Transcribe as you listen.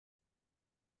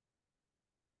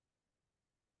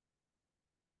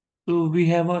So we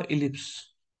have a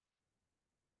ellipse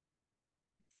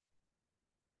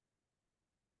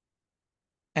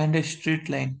and a straight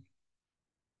line.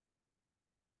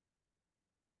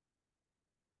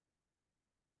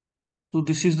 So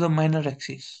this is the minor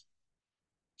axis.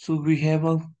 So we have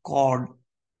a chord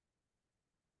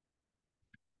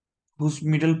whose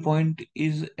middle point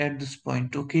is at this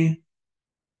point. Okay,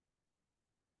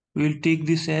 we will take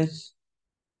this as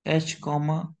h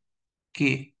comma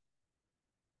k,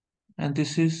 and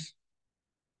this is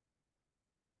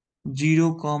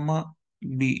 0 comma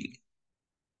b.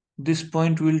 This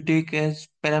point will take as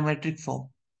parametric form: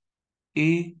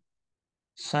 a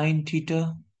sine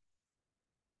theta,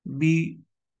 b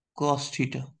cos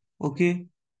theta. Okay,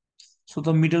 so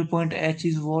the middle point h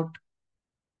is what?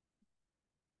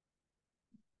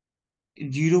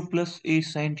 0 plus a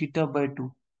sine theta by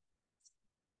 2.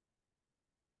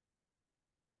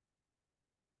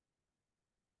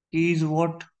 K is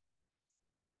what?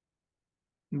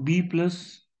 B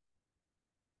plus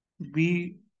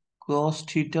b cos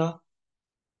theta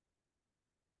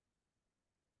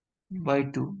by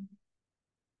 2.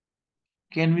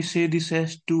 Can we say this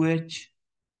as 2h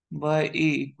by a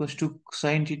equals to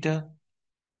sine theta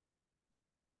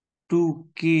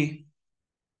 2k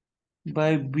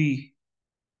by b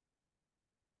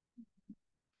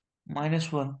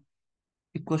minus 1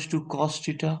 equals to cos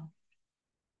theta?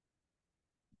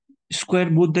 Square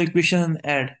both the equation and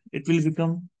add. It will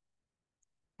become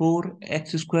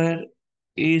 4x square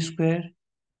a square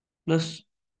plus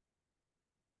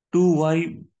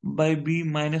 2y by b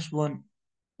minus 1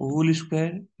 whole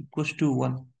square equals to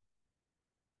 1.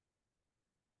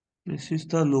 This is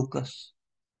the locus.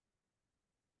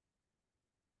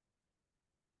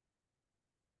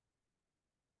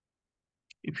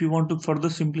 If you want to further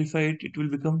simplify it, it will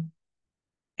become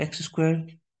x square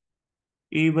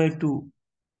a by 2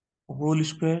 whole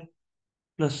square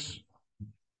plus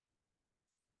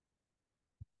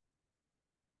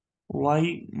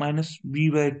y minus b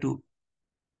by 2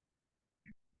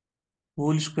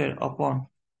 whole square upon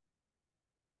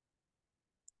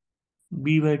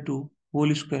b by 2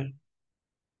 whole square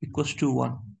equals to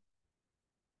 1.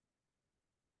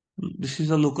 This is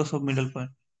the locus of middle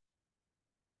point.